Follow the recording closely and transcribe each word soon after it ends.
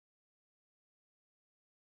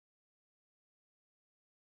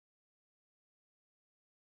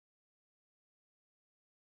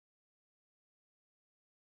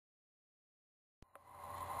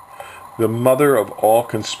The mother of all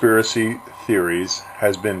conspiracy theories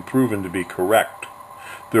has been proven to be correct.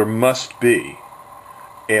 There must be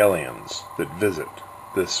aliens that visit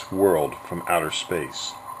this world from outer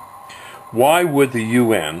space. Why would the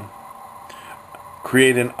UN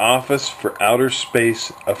create an office for outer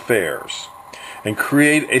space affairs and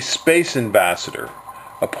create a space ambassador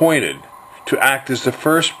appointed to act as the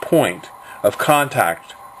first point of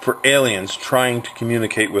contact for aliens trying to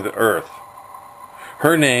communicate with Earth?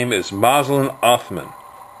 Her name is Mazlan Othman.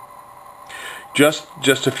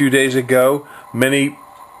 Just a few days ago, many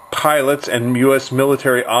pilots and U.S.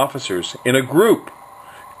 military officers in a group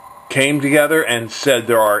came together and said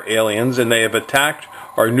there are aliens and they have attacked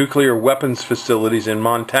our nuclear weapons facilities in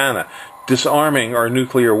Montana, disarming our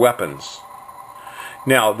nuclear weapons.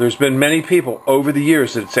 Now, there's been many people over the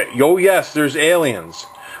years that say, oh yes, there's aliens.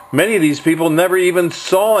 Many of these people never even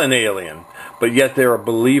saw an alien, but yet they are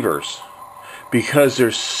believers because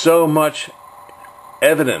there's so much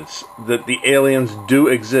evidence that the aliens do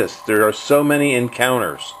exist. There are so many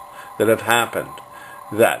encounters that have happened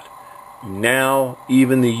that now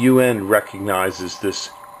even the UN recognizes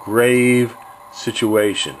this grave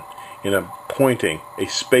situation in appointing a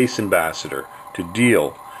space ambassador to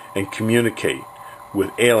deal and communicate with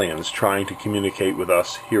aliens trying to communicate with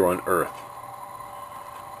us here on Earth.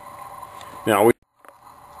 Now,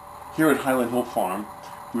 here at Highland Hill Farm,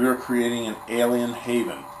 we are creating an alien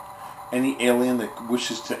haven. Any alien that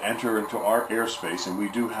wishes to enter into our airspace, and we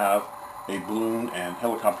do have a balloon and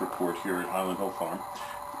helicopter port here at Highland Hill Farm,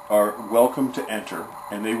 are welcome to enter,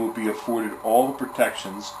 and they will be afforded all the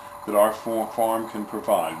protections that our farm can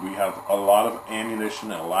provide. We have a lot of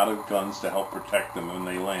ammunition and a lot of guns to help protect them when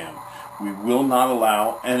they land. We will not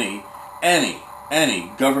allow any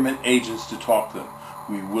government agents to talk to them.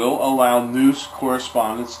 We will allow news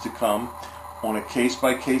correspondents to come on a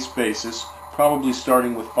case-by-case basis, probably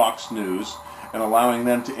starting with Fox News, and allowing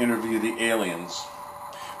them to interview the aliens.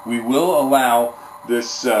 We will allow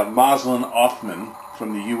this Mazlan Othman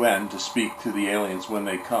from the UN to speak to the aliens when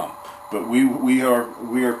they come. But we are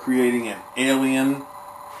creating an alien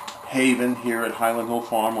haven here at Highland Hill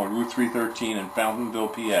Farm on Route 313 in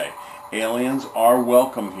Fountainville, PA. Aliens are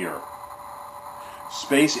welcome here.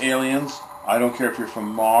 Space aliens, I don't care if you're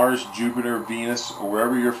from Mars, Jupiter, Venus, or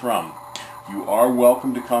wherever you're from, you are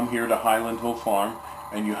welcome to come here to Highland Hill Farm,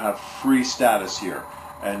 and you have free status here,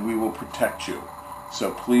 and we will protect you.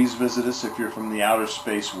 So please visit us if you're from the outer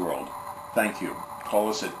space world. Thank you. Call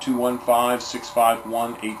us at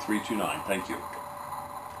 215-651-8329. Thank you.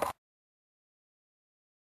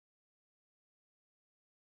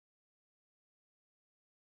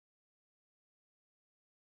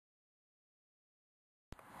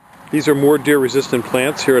 These are more deer-resistant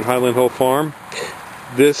plants here at Highland Hill Farm.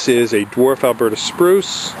 This is a dwarf Alberta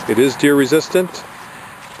spruce. It is deer-resistant.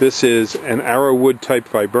 This is an arrowwood type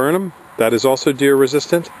viburnum. That is also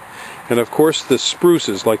deer-resistant. And of course the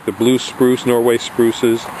spruces, like the blue spruce, Norway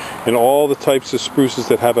spruces, and all the types of spruces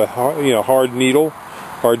that have a hard needle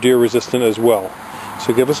are deer-resistant as well.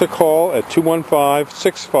 So give us a call at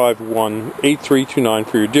 215-651-8329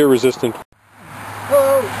 for your deer-resistant.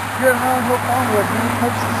 Hello, here at Highland Hill Farm we have many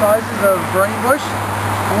types of sizes of burning bush.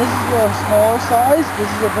 And this is a smaller size. This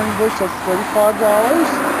is a burning bush that's $35.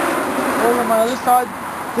 Over on my other side,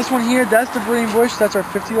 this one here, that's the burning bush. That's our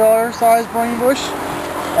 $50 size burning bush.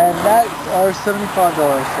 And that's our $75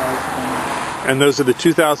 size burning bush. And those are the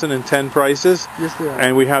 2010 prices? Yes, they are.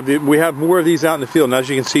 And we have more of these out in the field. And as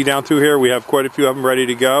you can see down through here, we have quite a few of them ready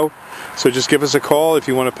to go. So just give us a call if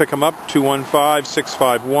you want to pick them up,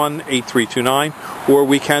 215-651-8329, or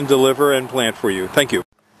we can deliver and plant for you. Thank you.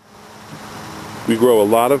 We grow a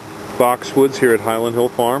lot of boxwoods here at Highland Hill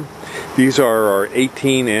Farm. These are our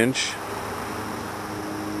 18-inch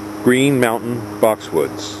Green Mountain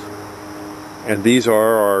boxwoods. And these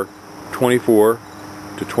are our 24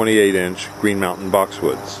 to 28-inch Green Mountain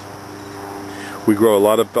boxwoods. We grow a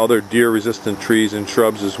lot of other deer-resistant trees and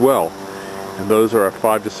shrubs as well. And those are our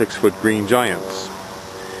 5 to 6 foot green giants.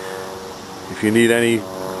 If you need any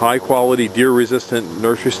high-quality deer-resistant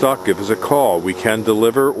nursery stock, give us a call. We can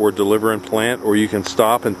deliver and plant, or you can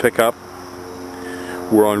stop and pick up.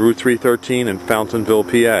 We're on Route 313 in Fountainville,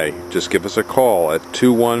 PA. Just give us a call at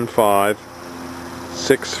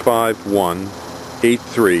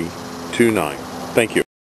 215-651-8329. Thank you.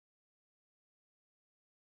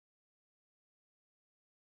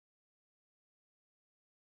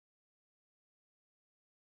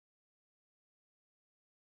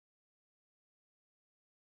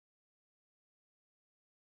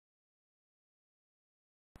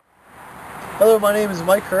 Hello, my name is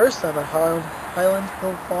Mike Hurst. I'm at Highland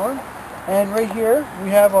Hill Farm. And right here we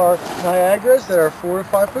have our Niagaras that are 4 to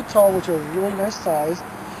 5 foot tall, which are really nice size.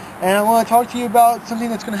 And I want to talk to you about something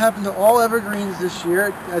that's going to happen to all evergreens this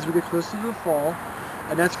year as we get closer to the fall,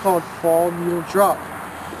 and that's called fall needle drop.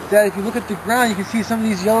 That if you look at the ground, you can see some of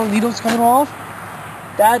these yellow needles coming off.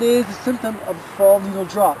 That is a symptom of fall needle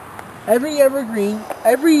drop. Every evergreen,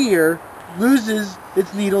 every year, loses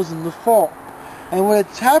its needles in the fall. And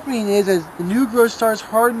what's happening is, as the new growth starts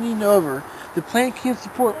hardening over, the plant can't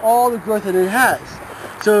support all the growth that it has.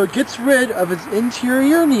 So it gets rid of its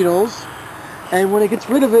interior needles, and when it gets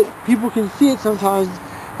rid of it, people can see it sometimes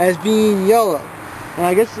as being yellow. And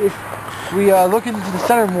I guess if we look into the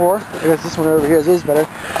center more, I guess this one over here is better,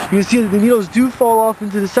 you can see that the needles do fall off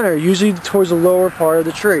into the center, usually towards the lower part of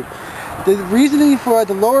the tree. The reasoning for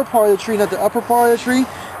the lower part of the tree, not the upper part of the tree,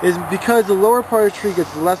 is because the lower part of the tree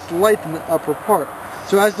gets less light than the upper part.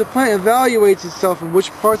 So as the plant evaluates itself and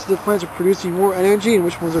which parts of the plants are producing more energy and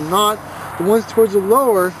which ones are not, the ones towards the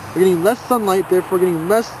lower are getting less sunlight, therefore getting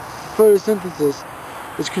less photosynthesis.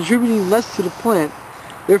 It's contributing less to the plant.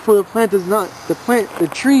 Therefore the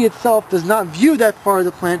tree itself does not view that part of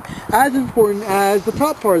the plant as important as the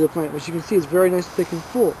top part of the plant, which you can see is very nice, thick and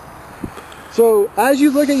full. So as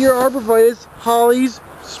you look at your arborvitaes, hollies,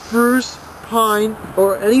 spruce, pine,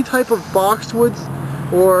 or any type of boxwoods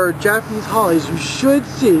or Japanese hollies, you should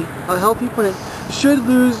see a healthy plant should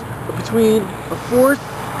lose between a fourth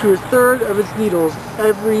to a third of its needles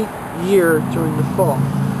every year during the fall.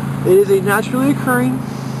 It is a naturally occurring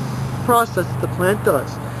process that the plant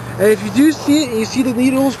does. And if you do see it and you see the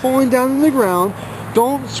needles falling down in the ground,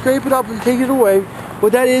 don't scrape it up and take it away.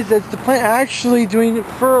 What that is, that's the plant actually doing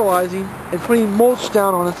fertilizing and putting mulch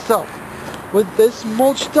down on itself. What this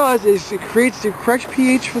mulch does is it creates the correct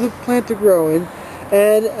pH for the plant to grow in,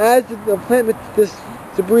 and as this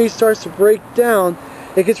debris starts to break down,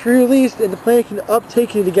 it gets released and the plant can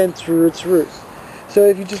uptake it again through its roots. So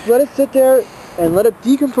if you just let it sit there and let it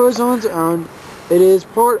decompose on its own, it is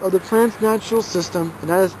part of the plant's natural system, and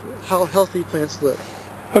that is how healthy plants live.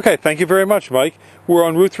 Okay, thank you very much, Mike. We're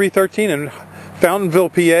on Route 313 in Fountainville,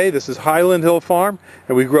 PA. This is Highland Hill Farm,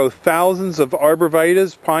 and we grow thousands of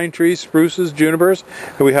arborvitaes, pine trees, spruces, junipers,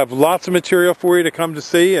 and we have lots of material for you to come to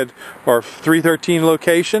see at our 313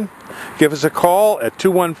 location. Give us a call at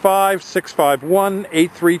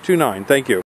 215-651-8329. Thank you.